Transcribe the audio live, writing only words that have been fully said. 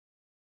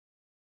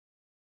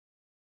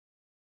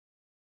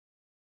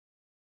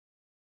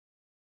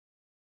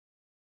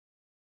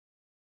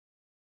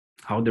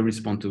how they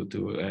respond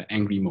to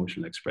angry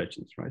emotional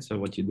expressions, right? So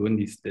what you do in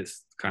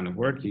this kind of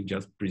work, you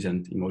just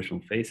present emotional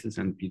faces,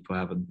 and people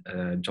have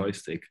a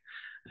joystick,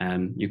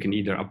 and you can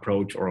either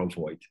approach or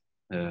avoid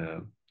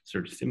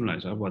certain stimuli.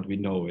 So what we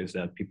know is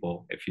that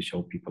people, if you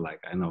show people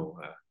like, I know,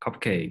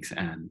 cupcakes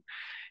and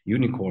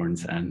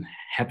unicorns and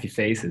happy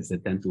faces, they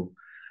tend to,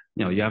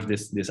 you have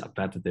this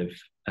appetitive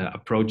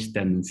approach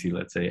tendency,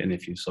 let's say. And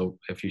if you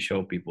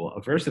show people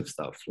aversive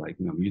stuff like,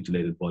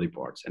 mutilated body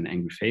parts and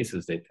angry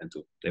faces, they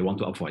want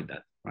to avoid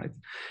that, right?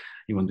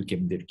 You want to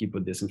keep a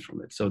distance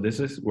from it. So this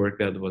is work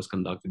that was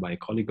conducted by a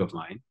colleague of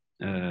mine.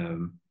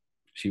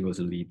 She was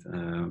a lead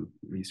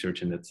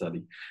researcher in that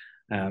study.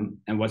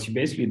 And what she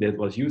basically did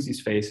was use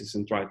these faces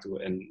and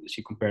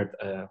she compared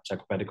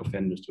psychopathic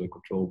offenders to a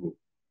control group.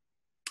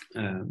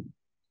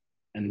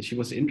 And she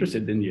was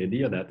interested in the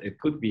idea that it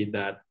could be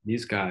that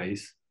these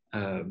guys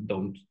if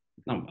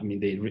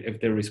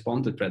they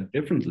respond to threat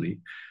differently,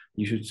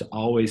 you should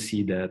always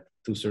see that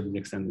to a certain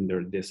extent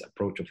in this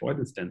approach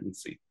avoidance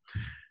tendency.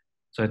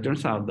 So it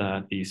turns out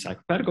that the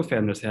psychopathic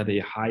offenders had a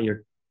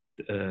higher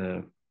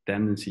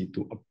tendency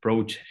to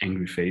approach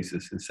angry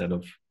faces instead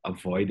of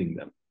avoiding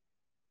them.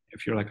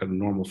 If you're like a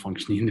normal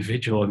functioning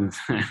individual, and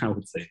I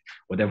would say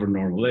whatever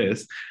normal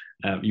is,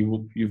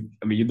 you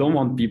don't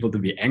want people to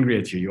be angry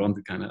at you. You want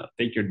to kind of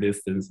take your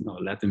distance,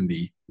 let them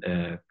be,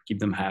 keep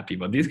them happy.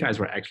 But these guys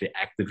were actually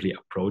actively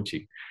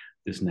approaching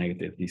this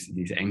negative,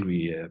 these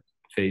angry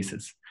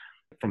faces.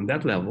 From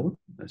that level,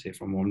 let's say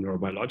from a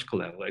neurobiological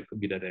level, it could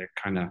be that they're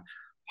kind of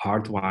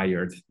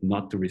hardwired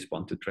not to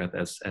respond to threat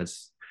as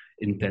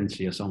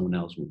intensely as someone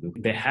else would do.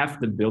 They have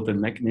the built-in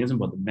mechanism,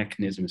 but the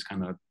mechanism is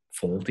kind of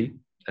faulty.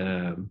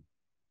 You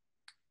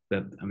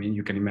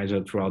can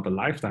imagine throughout a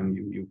lifetime,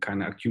 you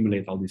kind of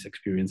accumulate all these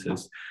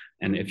experiences,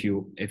 and if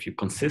you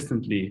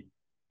consistently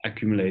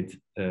accumulate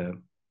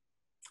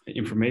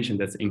information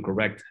that's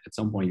incorrect, at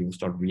some point you will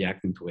start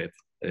reacting to it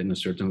in a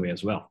certain way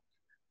as well,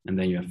 and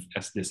then you have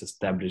this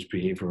established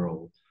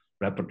behavioral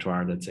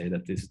repertoire, let's say,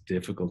 that is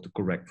difficult to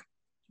correct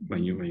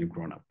when you're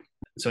grown up.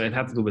 So it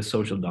had to do with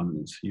social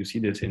dominance. You see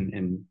this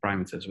in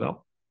primates as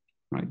well.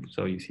 Right,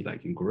 so you see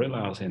like in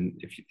gorillas, and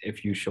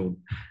if you show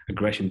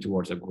aggression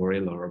towards a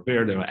gorilla or a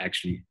bear, they will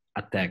actually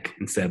attack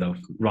instead of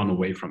run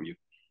away from you.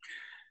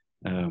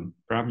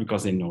 Probably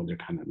because they know they're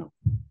kind of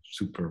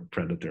super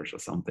predators or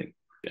something.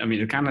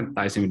 It kind of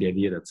ties in with the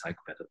idea that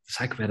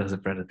psychopath is a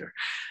predator.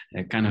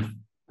 It kind of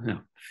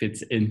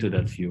fits into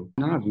that view.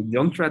 No, you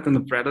don't threaten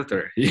the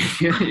predator.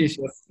 You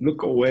just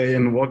look away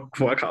and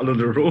walk out of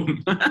the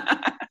room.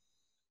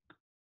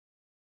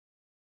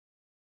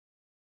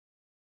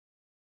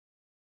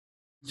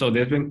 So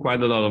there's been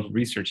quite a lot of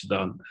research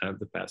done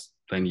the past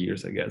 20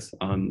 years, I guess,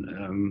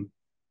 on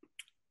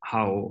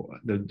how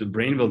the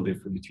brain will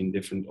differ between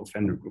different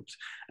offender groups.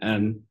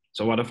 And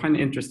so what I find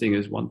interesting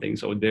is one thing.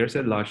 So there's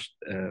a large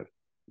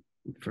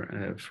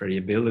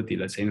variability,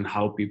 let's say, in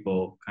how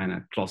people kind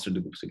of cluster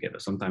the groups together.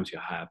 Sometimes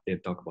they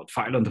talk about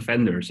violent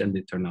offenders, and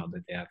they turn out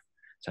that they have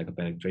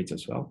psychopathic traits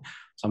as well.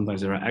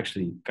 Sometimes they're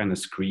actually kind of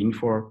screened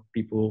for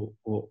people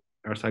who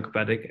are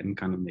psychopathic and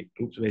kind of make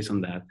groups based on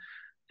that.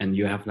 And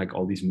you have like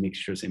all these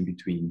mixtures in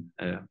between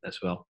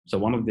as well. So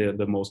one of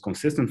the most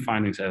consistent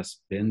findings has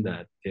been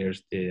that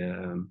there's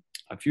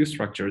a few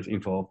structures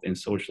involved in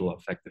social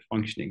affective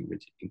functioning,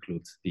 which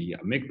includes the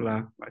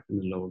amygdala, right in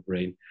the lower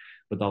brain,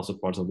 but also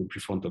parts of the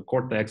prefrontal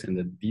cortex. And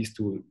that these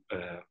two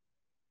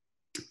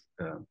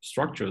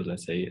structures,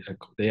 let's say,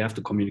 they have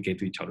to communicate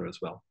to each other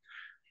as well.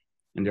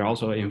 And they're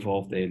also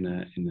involved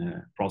in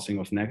processing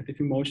of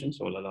negative emotions.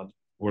 So a lot of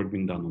work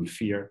being done on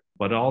fear,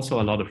 but also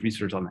a lot of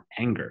research on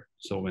anger.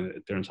 So when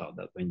it turns out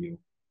that when you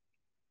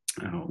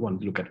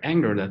want to look at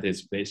anger, that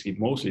is basically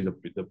mostly the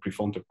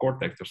prefrontal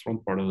cortex, the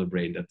front part of the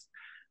brain, that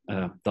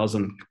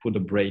doesn't put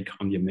a brake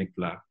on the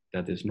amygdala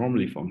that is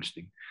normally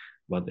functioning.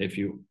 But if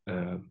you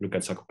look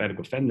at psychopathic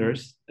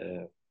offenders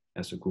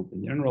as a group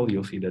in general,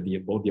 you'll see that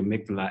both the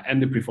amygdala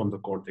and the prefrontal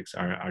cortex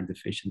are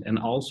deficient, and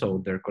also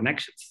their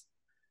connections.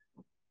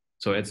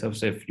 So it's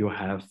as if you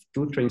have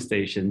two train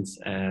stations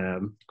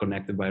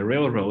connected by a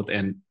railroad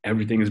and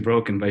everything is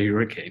broken by a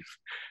hurricane.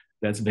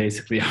 That's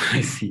basically how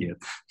I see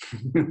it.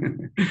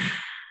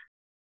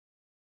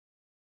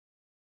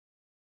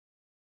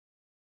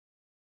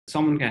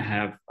 Someone can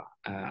have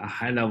a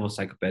high level of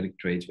psychopathic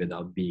traits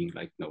without being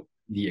like,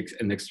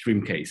 an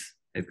extreme case.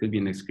 It could be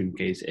an extreme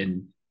case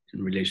in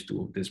relation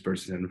to this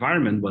person's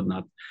environment, but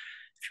not,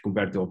 if you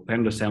compare it to a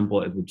panda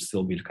sample, it would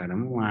still be kind of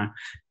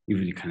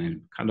usually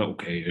kind of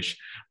okay-ish,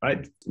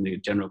 right? In the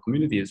general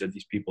community is that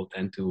these people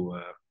tend to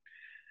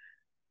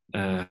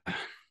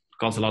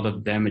cause a lot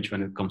of damage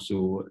when it comes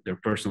to their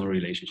personal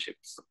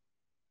relationships,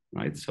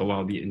 right? So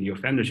while in the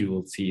offenders, you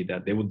will see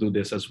that they will do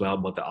this as well,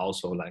 but they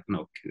also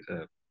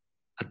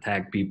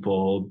attack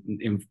people,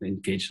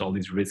 engage in all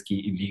these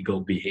risky, illegal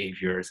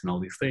behaviors and all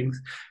these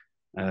things.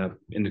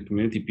 In the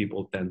community,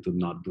 people tend to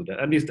not do that.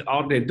 At least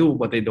they do,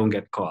 but they don't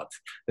get caught.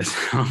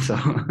 That's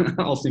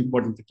also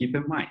important to keep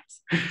in mind.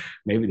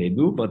 Maybe they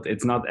do, but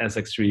it's not as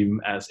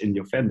extreme as in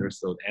the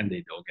offenders, and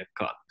they don't get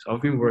caught. So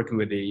I've been working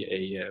with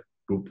a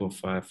group of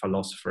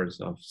philosophers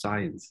of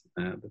science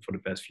for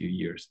the past few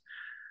years.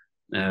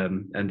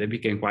 And they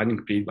became quite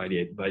intrigued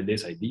by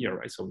this idea,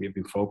 right? So we've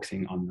been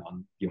focusing on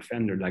the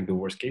offender, like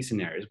the worst case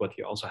scenarios, but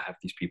you also have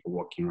these people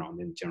walking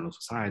around in general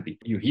society.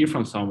 You hear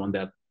from someone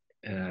that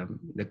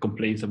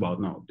complains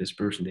about, no, this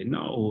person they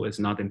know is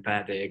not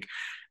empathic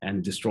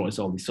and destroys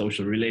all these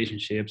social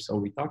relationships. So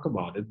we talk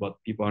about it, but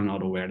people are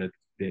not aware that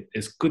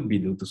this could be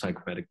due to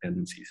psychopathic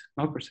tendencies.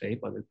 Not per se,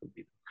 but it could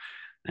be.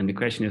 And the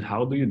question is,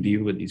 how do you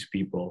deal with these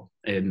people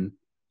in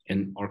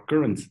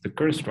the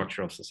current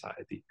structure of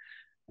society?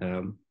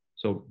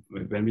 So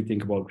when we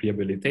think about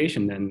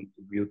rehabilitation, then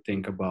we'll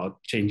think about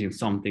changing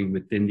something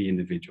within the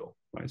individual,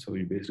 right? So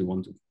we basically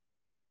want to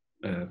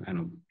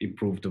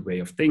improve the way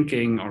of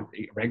thinking or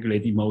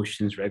regulate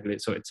emotions,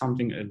 so it's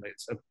something,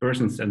 it's a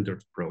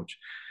person-centered approach.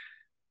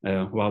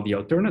 While the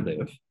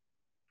alternative,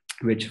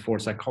 which for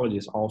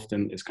psychologists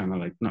often is kind of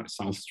like, no, it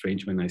sounds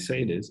strange when I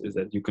say this, is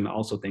that you can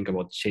also think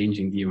about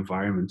changing the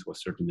environment to a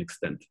certain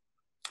extent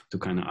to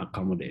kind of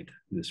accommodate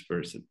this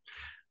person.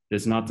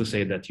 That's not to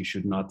say that you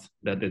should not,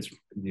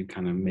 you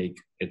kind of make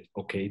it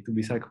okay to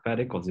be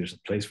psychopathic because there's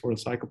a place for a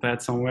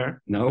psychopath somewhere.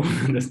 No,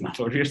 that's not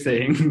what you're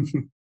saying.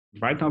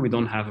 Right now, we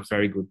don't have a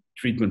very good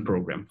treatment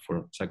program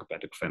for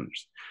psychopathic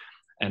offenders.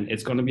 And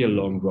it's going to be a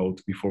long road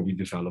before we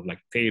develop like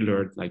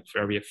tailored, like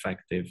very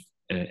effective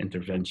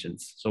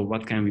interventions. So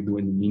what can we do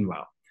in the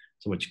meanwhile?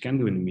 So what you can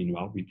do in the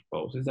meanwhile, we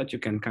propose, is that you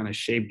can kind of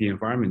shape the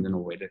environment in a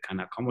way that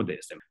kind of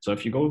accommodates them. So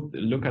if you go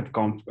look at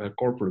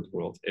corporate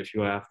world, if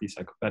you have the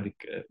psychopathic,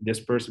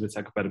 this person with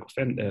psychopathic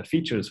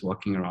features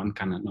walking around,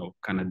 kind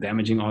of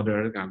damaging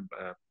others,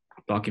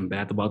 talking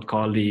bad about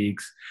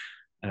colleagues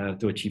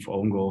to achieve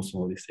own goals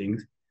and all these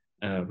things,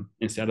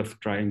 instead of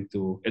trying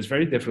to, it's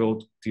very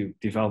difficult to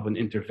develop an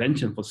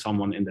intervention for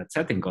someone in that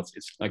setting because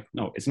it's like,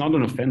 no, it's not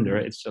an offender,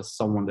 it's just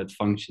someone that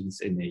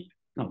functions in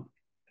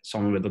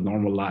someone with a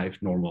normal life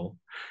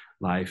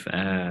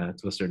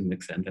to a certain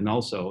extent, and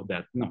also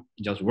that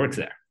just works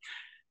there.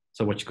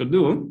 So what you could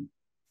do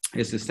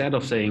is, instead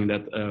of saying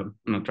that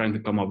trying to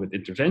come up with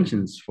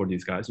interventions for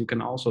these guys, you can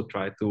also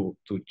try to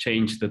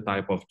change the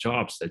type of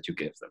jobs that you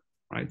give them,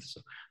 right? So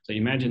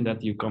imagine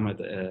that you come at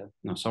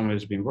someone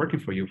who's been working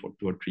for you for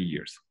 2 or 3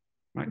 years,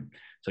 right?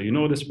 So you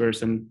know this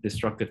person,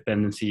 destructive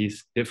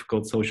tendencies,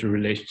 difficult social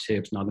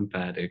relationships, not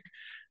empathic,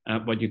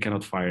 but you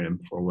cannot fire him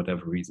for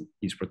whatever reason.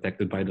 He's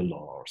protected by the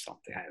law or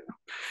something, I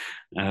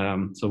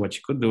don't know. So what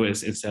you could do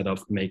is, instead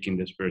of making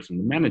this person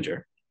the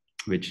manager,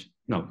 which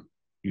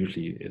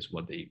usually is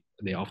what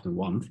they often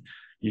want,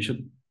 you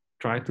should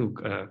try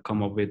to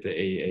come up with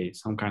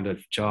some kind of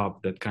job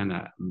that kind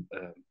of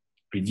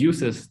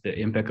reduces the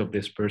impact of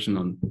this person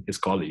on his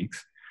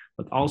colleagues,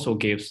 but also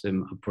gives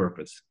them a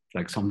purpose,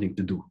 like something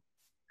to do,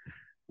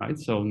 right?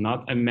 So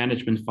not a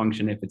management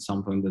function if it's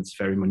something that's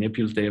very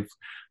manipulative.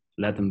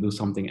 Let them do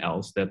something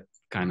else that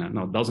kind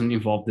of doesn't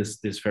involve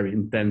this very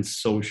intense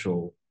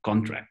social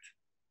contract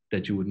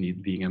that you would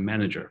need being a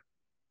manager.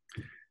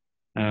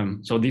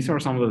 So these are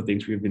some of the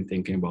things we've been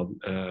thinking about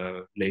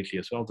lately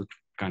as well, to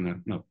kind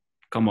of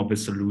come up with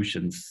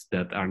solutions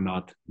that are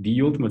not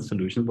the ultimate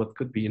solution, but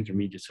could be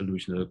intermediate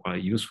solutions that are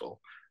quite useful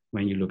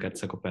when you look at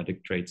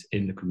psychopathic traits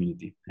in the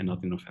community and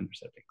not in offender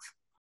settings.